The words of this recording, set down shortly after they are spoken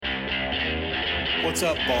What's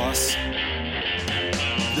up, boss?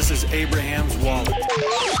 This is Abraham's Wallet.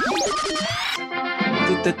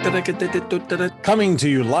 Coming to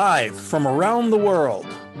you live from around the world.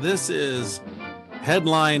 This is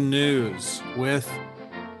Headline News with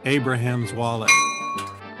Abraham's Wallet.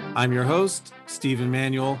 I'm your host, Stephen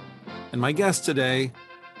Manuel, and my guest today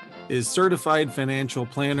is certified financial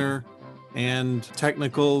planner and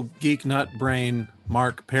technical geek nut brain,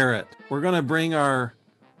 Mark Parrott. We're going to bring our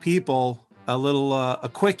people a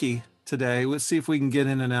quickie today. Let's see if we can get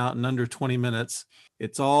in and out in under 20 minutes.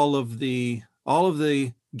 It's all of the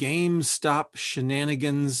GameStop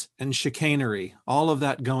shenanigans and chicanery, all of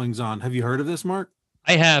that goings on. Have you heard of this, Mark?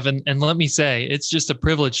 I have, and let me say, it's just a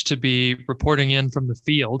privilege to be reporting in from the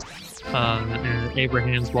field in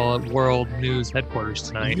Abraham's Wallet World News headquarters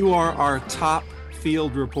tonight. You are our top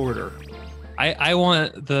field reporter. I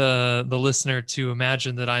want the listener to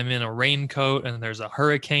imagine that I'm in a raincoat and there's a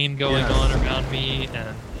hurricane going on around me.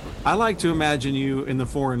 And I like to imagine you in the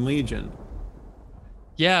Foreign Legion.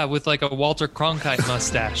 Yeah, with like a Walter Cronkite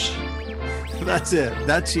mustache. That's it.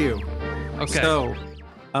 That's you. Okay. So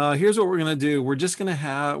here's what we're going to do. We're just going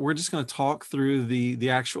to talk through the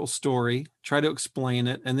actual story, try to explain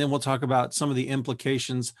it, and then we'll talk about some of the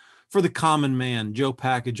implications for the common man, Joe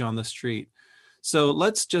Package on the street. So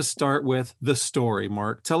let's just start with the story,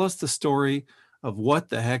 Mark. Tell us the story of what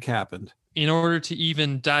the heck happened. In order to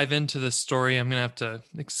even dive into the story, I'm going to have to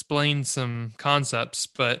explain some concepts.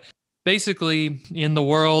 But basically, in the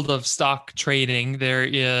world of stock trading, there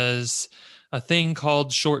is a thing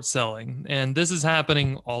called short selling. And this is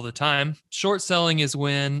happening all the time. Short selling is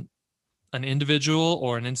when an individual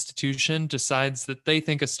or an institution decides that they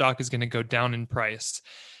think a stock is going to go down in price.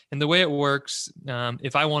 And the way it works,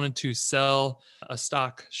 if I wanted to sell a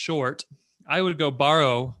stock short, I would go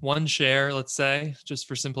borrow one share, let's say, just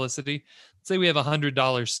for simplicity. Let's say we have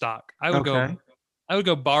 $100 stock. I would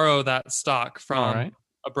go borrow that stock from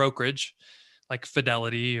a brokerage like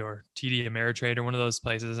Fidelity or TD Ameritrade or one of those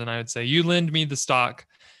places. And I would say, you lend me the stock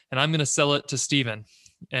and I'm going to sell it to Stephen.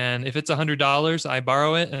 And if it's $100, I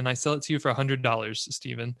borrow it and I sell it to you for $100,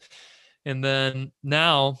 Stephen. And then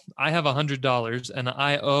now I have $100 and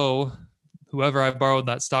I owe whoever I borrowed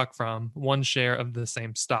that stock from one share of the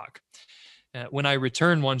same stock. When I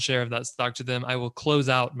return one share of that stock to them, I will close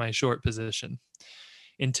out my short position.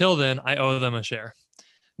 Until then, I owe them a share.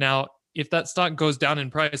 Now, if that stock goes down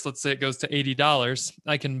in price, let's say it goes to $80,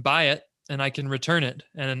 I can buy it and I can return it.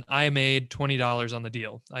 And I made $20 on the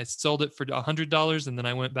deal. I sold it for $100 and then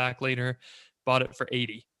I went back later, bought it for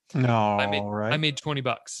 $80. I made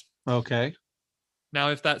 $20. Okay.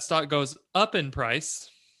 Now, if that stock goes up in price,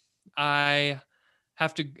 I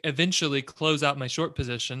have to eventually close out my short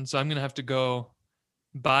position. So I'm going to have to go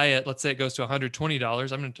buy it. Let's say it goes to $120. I'm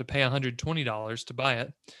going to have to pay $120 to buy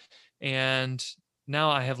it. And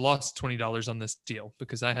now I have lost $20 on this deal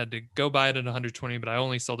because I had to go buy it at $120, but I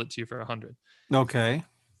only sold it to you for $100. Okay.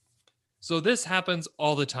 So this happens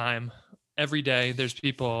all the time. Every day there's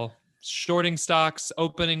people shorting stocks,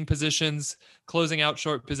 opening positions, closing out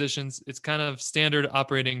short positions. It's kind of standard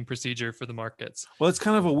operating procedure for the markets. Well, it's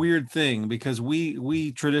kind of a weird thing because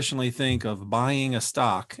we traditionally think of buying a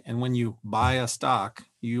stock. And when you buy a stock,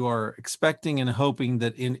 you are expecting and hoping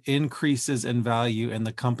that it increases in value and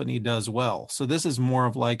the company does well. So this is more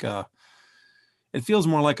of like it feels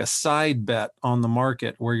more like a side bet on the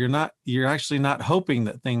market where you're actually not hoping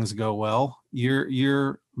that things go well.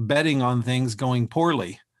 You're betting on things going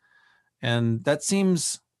poorly. And that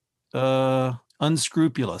seems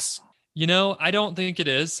unscrupulous. You know, I don't think it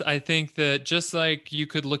is. I think that just like you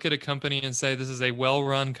could look at a company and say, this is a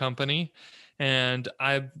well-run company, and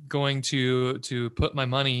I'm going to put my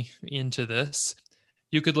money into this.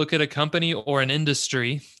 You could look at a company or an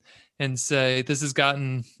industry and say, this has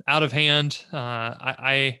gotten out of hand.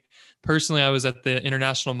 I personally, I was at the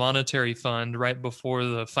International Monetary Fund right before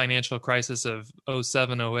the financial crisis of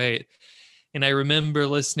 07, 08. And I remember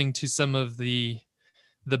listening to some of the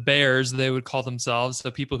bears, they would call themselves,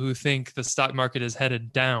 so people who think the stock market is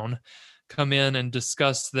headed down, come in and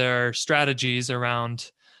discuss their strategies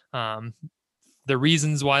around the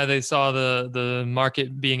reasons why they saw the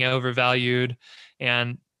market being overvalued.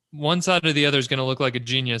 And one side or the other is going to look like a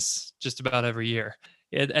genius just about every year.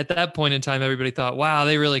 At that point in time, everybody thought, wow,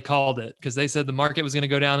 they really called it because they said the market was going to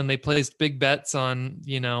go down and they placed big bets on,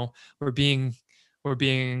 we're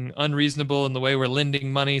being unreasonable in the way we're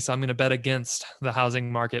lending money. So I'm going to bet against the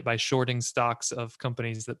housing market by shorting stocks of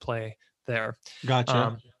companies that play there.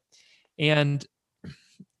 Gotcha. And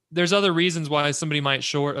there's other reasons why somebody might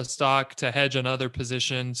short a stock to hedge another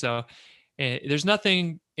position. So There's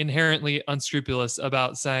nothing inherently unscrupulous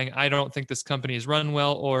about saying, I don't think this company is run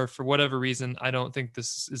well, or for whatever reason, I don't think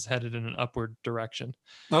this is headed in an upward direction.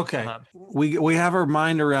 Okay. We have our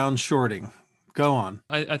mind around shorting. Go on.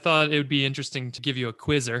 I thought it would be interesting to give you a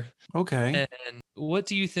quizzer. Okay. And what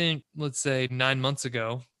do you think, let's say 9 months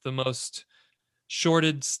ago, the most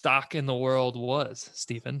shorted stock in the world was,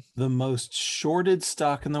 Stephen? The most shorted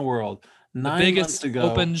stock in the world. The biggest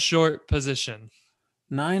open short position.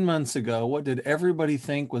 9 months ago, what did everybody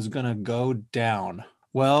think was going to go down?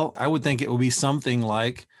 Well, I would think it would be something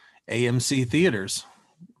like AMC theaters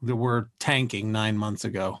that were tanking 9 months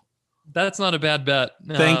ago. That's not a bad bet.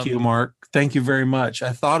 Thank you, Mark. Thank you very much.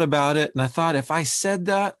 I thought about it, and I thought if I said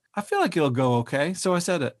that, I feel like it'll go okay. So I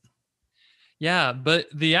said it. Yeah, but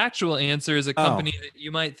the actual answer is a company that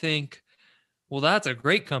you might think, well, that's a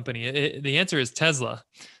great company. The answer is Tesla.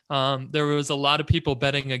 There was a lot of people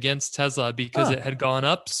betting against Tesla because it had gone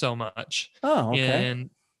up so much. Oh, okay.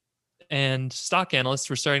 And stock analysts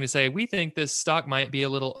were starting to say, we think this stock might be a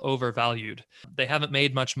little overvalued. They haven't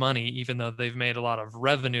made much money, even though they've made a lot of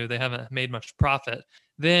revenue. They haven't made much profit.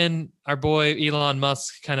 Then our boy Elon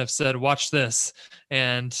Musk kind of said, watch this,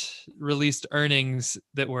 and released earnings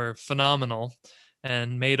that were phenomenal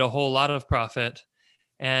and made a whole lot of profit.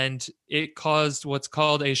 And it caused what's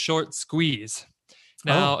called a short squeeze.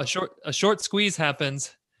 Now, a short squeeze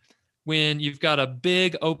happens when you've got a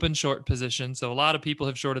big open short position. So a lot of people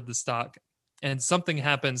have shorted the stock, and something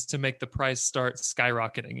happens to make the price start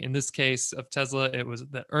skyrocketing. In this case of Tesla, it was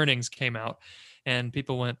that earnings came out and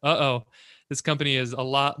people went, this company is a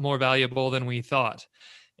lot more valuable than we thought.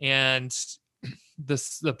 And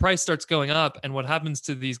the price starts going up. And what happens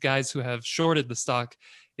to these guys who have shorted the stock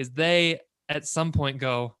is they at some point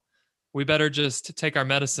go, we better just take our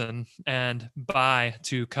medicine and buy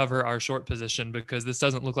to cover our short position, because this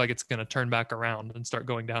doesn't look like it's going to turn back around and start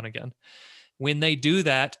going down again. When they do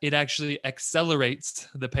that, it actually accelerates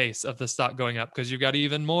the pace of the stock going up because you've got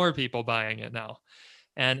even more people buying it now.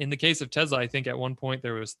 And in the case of Tesla, I think at one point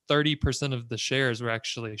there was 30% of the shares were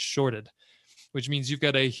actually shorted, which means you've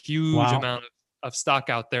got a huge amount of stock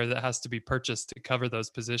out there that has to be purchased to cover those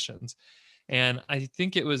positions. And I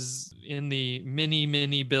think it was in the many,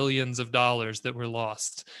 many billions of dollars that were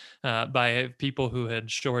lost by people who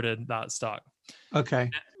had shorted that stock. Okay.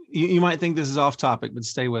 You might think this is off topic, but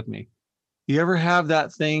stay with me. You ever have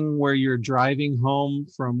that thing where you're driving home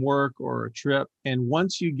from work or a trip, and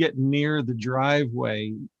once you get near the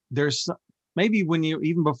driveway, there's maybe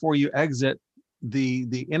even before you exit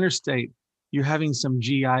the interstate, you're having some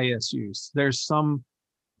GI issues. There's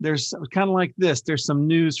kind of like this. There's some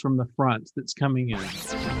news from the front that's coming in.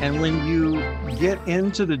 And when you get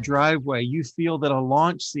into the driveway, you feel that a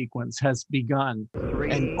launch sequence has begun.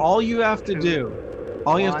 And all you have to do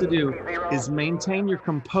is maintain your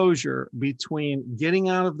composure between getting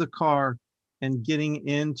out of the car and getting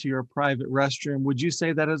into your private restroom. Would you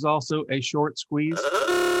say that is also a short squeeze?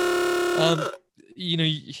 I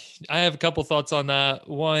have a couple thoughts on that.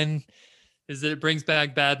 One is that it brings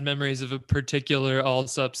back bad memories of a particular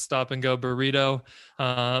Allsup stop and go burrito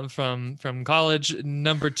from college.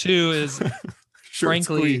 Number two is,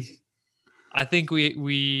 frankly, squeeze. I think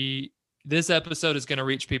this episode is going to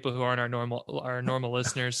reach people who aren't our normal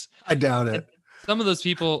listeners. I doubt it. Some of those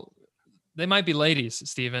people, they might be ladies,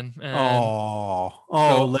 Stephen.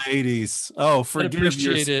 Ladies. Oh,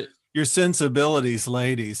 forgive your sensibilities,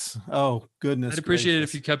 ladies. Oh, goodness. I'd appreciate it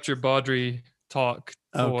if you kept your Baudry talk.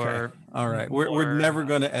 Okay. All right. We're never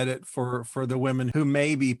going to edit for the women who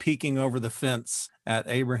may be peeking over the fence at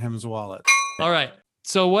Abraham's Wallet. All right.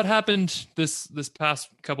 So what happened this past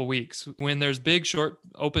couple weeks? When there's big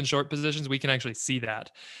open short positions, we can actually see that.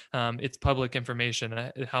 It's public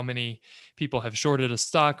information. How many people have shorted a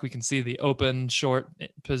stock? We can see the open short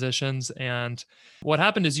positions. And what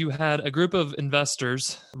happened is you had a group of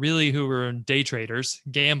investors, really who were day traders,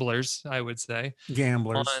 gamblers, I would say.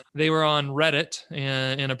 Gamblers. They were on Reddit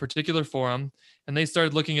in a particular forum. And they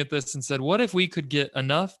started looking at this and said, what if we could get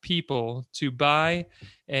enough people to buy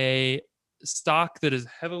a stock that is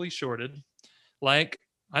heavily shorted, like,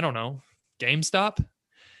 I don't know, GameStop?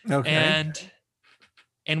 Okay.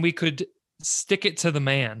 And we could stick it to the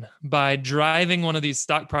man by driving one of these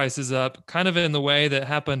stock prices up, kind of in the way that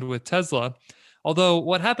happened with Tesla. Although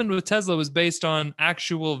what happened with Tesla was based on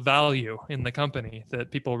actual value in the company that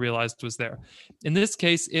people realized was there. In this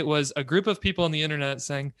case, it was a group of people on the internet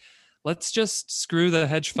saying, let's just screw the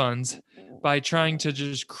hedge funds by trying to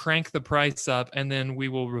just crank the price up, and then we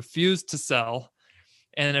will refuse to sell.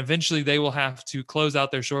 And eventually they will have to close out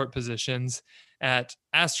their short positions at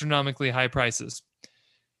astronomically high prices.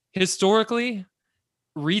 Historically,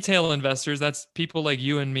 Retail investors, that's people like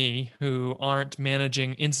you and me who aren't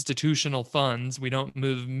managing institutional funds. We don't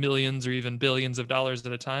move millions or even billions of dollars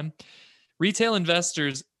at a time. Retail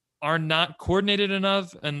investors are not coordinated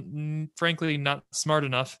enough and frankly not smart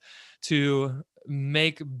enough to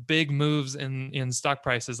make big moves in stock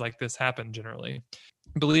prices like this happen generally.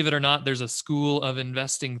 Believe it or not, there's a school of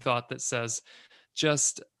investing thought that says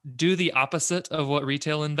just do the opposite of what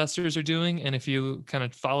retail investors are doing. And if you kind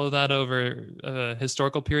of follow that over a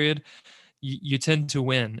historical period, you tend to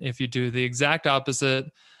win. If you do the exact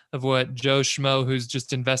opposite of what Joe Schmo, who's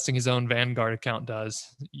just investing his own Vanguard account, does,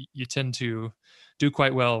 you tend to do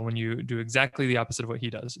quite well when you do exactly the opposite of what he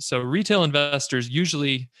does. So retail investors,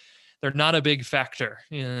 usually they're not a big factor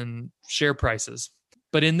in share prices.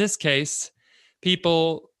 But in this case,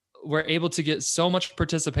 people were able to get so much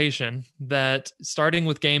participation that starting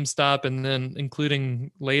with GameStop and then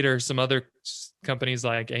including later some other companies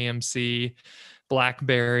like AMC,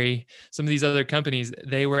 BlackBerry, some of these other companies,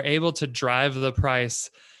 they were able to drive the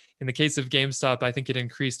price. In the case of GameStop, I think it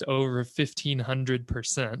increased over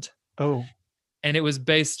 1,500%. Oh. And it was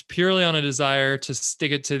based purely on a desire to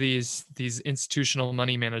stick it to these institutional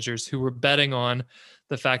money managers who were betting on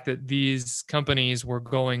the fact that these companies were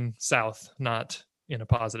going south, not in a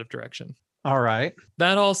positive direction. All right.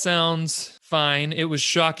 That all sounds fine. It was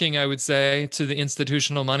shocking, I would say, to the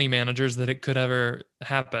institutional money managers that it could ever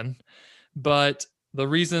happen. But the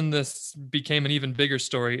reason this became an even bigger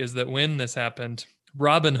story is that when this happened,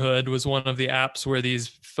 Robinhood was one of the apps where these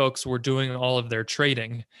folks were doing all of their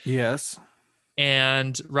trading. Yes.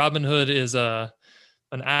 And Robinhood is an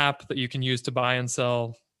app that you can use to buy and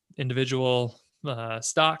sell individual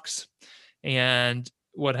stocks. And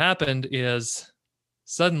what happened is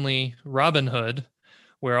suddenly Robinhood,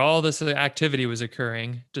 where all this activity was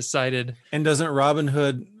occurring, decided. And doesn't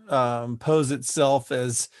Robinhood pose itself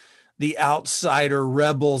as the outsider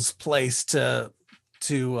rebels place to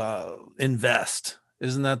invest?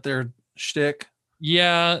 Isn't that their shtick?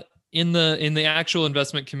 Yeah. In the actual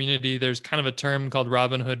investment community, there's kind of a term called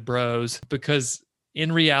Robinhood Bros, because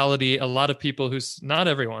in reality, a lot of people not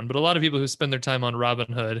everyone, but a lot of people who spend their time on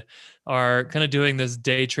Robinhood are kind of doing this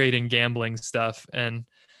day trading gambling stuff. And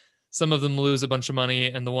some of them lose a bunch of money,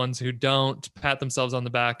 and the ones who don't pat themselves on the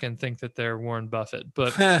back and think that they're Warren Buffett.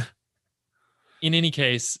 But in any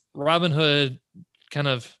case, Robinhood kind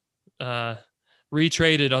of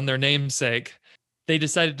retraded on their namesake. They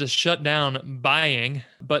decided to shut down buying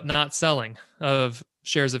but not selling of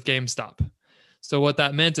shares of GameStop. So what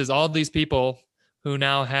that meant is all these people who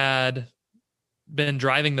now had been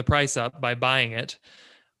driving the price up by buying it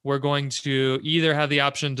were going to either have the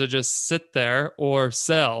option to just sit there or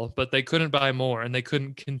sell, but they couldn't buy more and they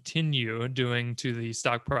couldn't continue doing to the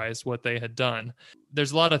stock price what they had done.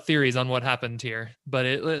 There's a lot of theories on what happened here, but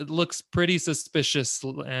it looks pretty suspicious,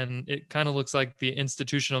 and it kind of looks like the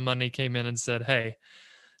institutional money came in and said, hey,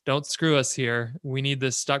 don't screw us here. We need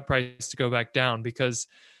this stock price to go back down, because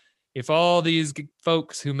if all these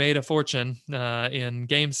folks who made a fortune in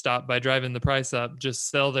GameStop by driving the price up just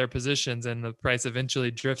sell their positions and the price eventually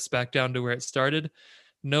drifts back down to where it started,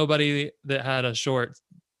 nobody that had a short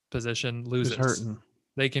position loses.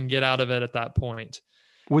 They can get out of it at that point.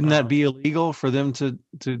 Wouldn't that be illegal for them to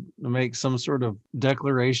make some sort of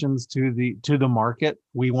declarations to the market?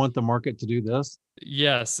 We want the market to do this.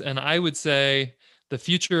 Yes, and I would say the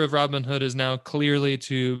future of Robinhood is now clearly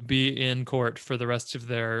to be in court for the rest of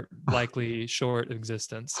their likely short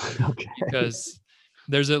existence. Okay. Because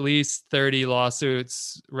there's at least 30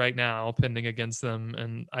 lawsuits right now pending against them.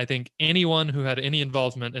 And I think anyone who had any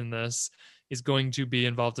involvement in this is going to be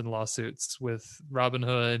involved in lawsuits with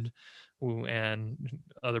Robinhood and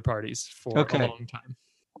other parties for a long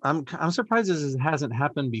time. I'm surprised this hasn't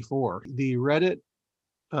happened before. The Reddit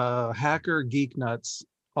hacker geek nuts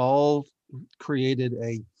all created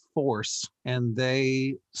a force, and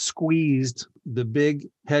they squeezed the big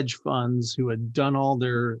hedge funds who had done all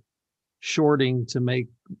their shorting to make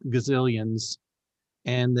gazillions,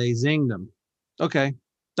 and they zinged them. Okay,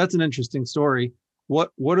 that's an interesting story.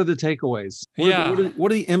 What are the takeaways?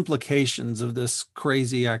 What are the implications of this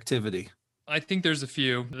crazy activity? I think there's a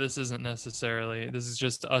few. This is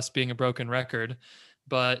just us being a broken record.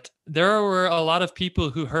 But there were a lot of people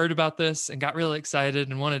who heard about this and got really excited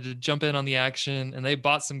and wanted to jump in on the action, and they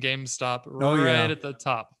bought some GameStop at the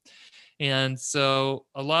top. And so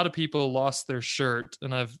a lot of people lost their shirt,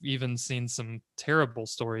 and I've even seen some terrible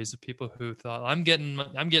stories of people who thought, I'm getting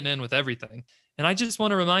in with everything. And I just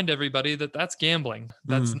want to remind everybody that that's gambling.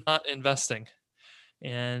 That's not investing.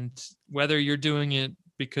 And whether you're doing it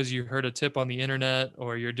because you heard a tip on the internet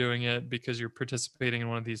or you're doing it because you're participating in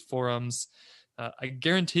one of these forums, I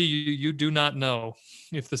guarantee you do not know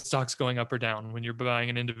if the stock's going up or down when you're buying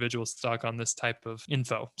an individual stock on this type of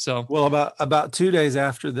info. So, well, about 2 days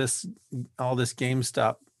after all this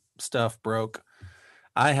GameStop stuff broke,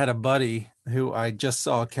 I had a buddy who I just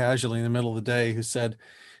saw casually in the middle of the day who said,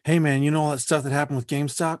 "Hey man, you know all that stuff that happened with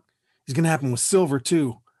GameStop is going to happen with silver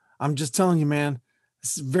too. I'm just telling you, man,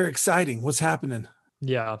 this is very exciting. What's happening?"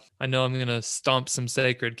 yeah, I know I'm going to stomp some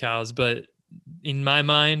sacred cows, but in my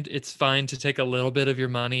mind, it's fine to take a little bit of your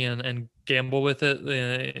money and gamble with it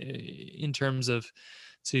in terms of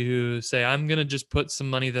to say, I'm going to just put some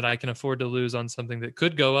money that I can afford to lose on something that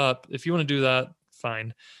could go up. If you want to do that,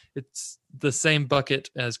 fine. It's the same bucket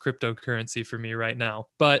as cryptocurrency for me right now.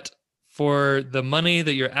 But for the money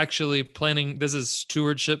that you're actually planning, this is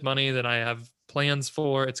stewardship money that I have plans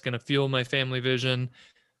for. It's going to fuel my family vision.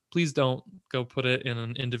 Please don't go put it in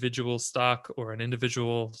an individual stock or an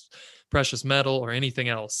individual precious metal or anything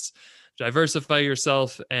else. Diversify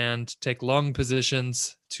yourself and take long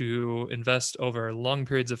positions to invest over long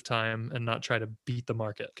periods of time and not try to beat the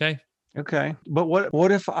market. Okay. Okay. But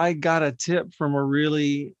what if I got a tip from a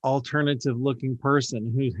really alternative looking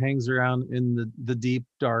person who hangs around in the deep,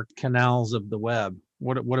 dark canals of the web?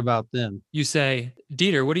 What about then? You say,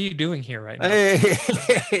 Dieter, what are you doing here right now?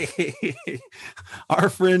 Hey, our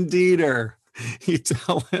friend Dieter. You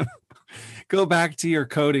tell him, go back to your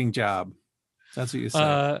coding job. That's what you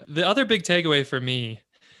say. The other big takeaway for me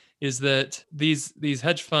is that these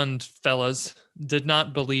hedge fund fellas did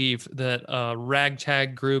not believe that a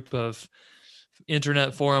ragtag group of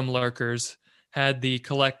internet forum lurkers had the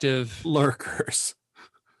collective Lurkers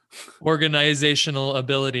organizational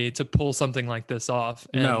ability to pull something like this off.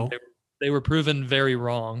 And no, they were proven very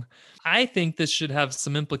wrong. I think this should have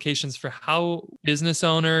some implications for how business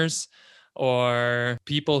owners or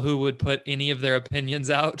people who would put any of their opinions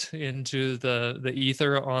out into the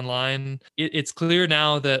ether online. It's clear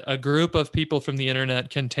now that a group of people from the internet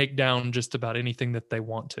can take down just about anything that they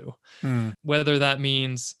want to. Whether that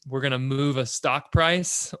means we're going to move a stock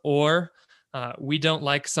price or we don't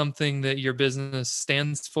like something that your business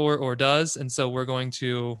stands for or does, and so we're going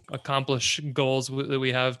to accomplish goals that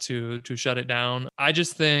we have to shut it down. I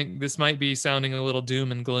just think this might be sounding a little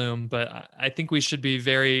doom and gloom, but I think we should be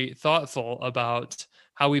very thoughtful about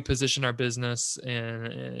how we position our business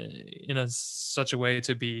in such a way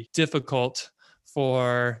to be difficult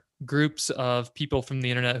for groups of people from the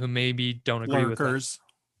internet who maybe don't agree with us.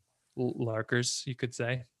 Larkers, you could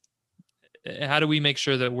say. How do we make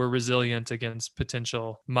sure that we're resilient against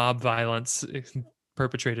potential mob violence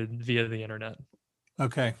perpetrated via the internet?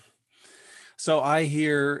 Okay. So I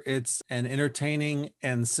hear it's an entertaining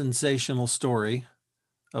and sensational story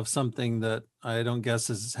of something that I don't guess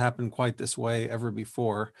has happened quite this way ever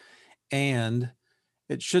before. And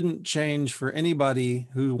it shouldn't change for anybody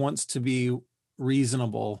who wants to be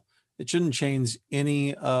reasonable. It shouldn't change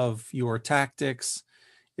any of your tactics.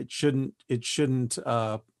 It shouldn't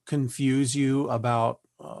confuse you about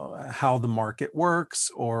how the market works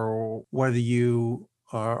or whether you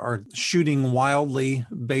are shooting wildly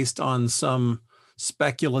based on some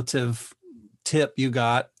speculative tip you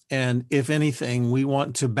got. And if anything, we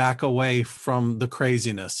want to back away from the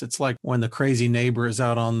craziness. It's like when the crazy neighbor is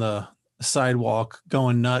out on the sidewalk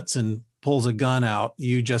going nuts and pulls a gun out,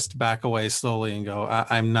 you just back away slowly and go,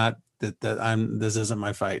 I'm not this isn't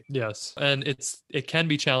my fight. Yes. And it can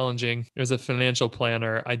be challenging. As a financial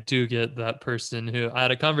planner, I do get that person who I had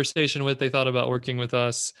a conversation with, they thought about working with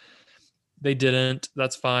us. They didn't.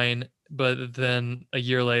 That's fine. But then a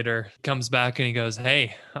year later comes back and he goes,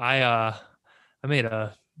 "Hey, I made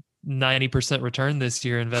a 90% return this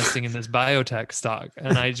year investing in this biotech stock."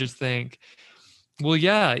 And I just think, well,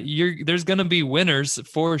 yeah, there's going to be winners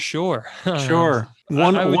for sure. Sure.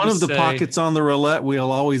 One of the pockets on the roulette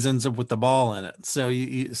wheel always ends up with the ball in it. So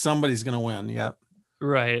somebody's going to win. Yep.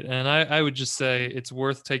 Right. And I would just say it's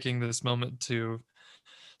worth taking this moment to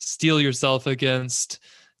steel yourself against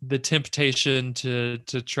the temptation to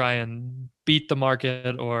try and beat the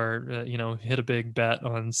market or, hit a big bet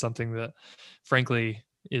on something that frankly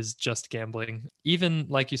is just gambling. Even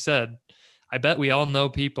like you said, I bet we all know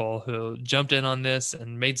people who jumped in on this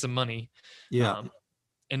and made some money. Yeah.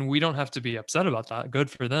 And we don't have to be upset about that. Good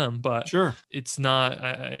for them, but sure, it's not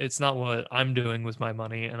what I'm doing with my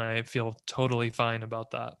money, and I feel totally fine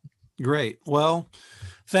about that. Great. Well,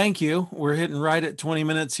 thank you. We're hitting right at 20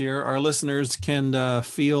 minutes here. Our listeners can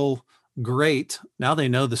feel great. Now they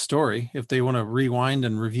know the story. If they want to rewind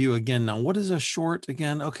and review again, now what is a short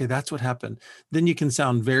again? Okay, that's what happened. Then you can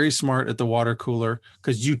sound very smart at the water cooler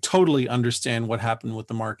because you totally understand what happened with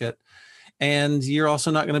the market. And you're also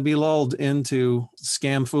not going to be lulled into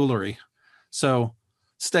scam foolery. So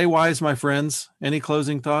Stay wise, my friends. Any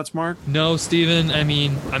closing thoughts, Mark? No, Stephen. I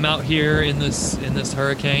mean, I'm out here in this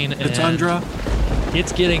hurricane. The tundra.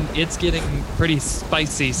 It's getting pretty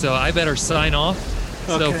spicy, so I better sign off.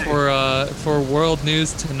 Okay. So for World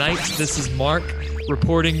News Tonight, this is Mark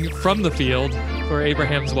reporting from the field for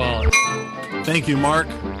Abraham's Wallet. Thank you, Mark.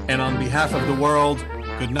 And on behalf of the world,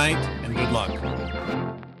 good night and good luck.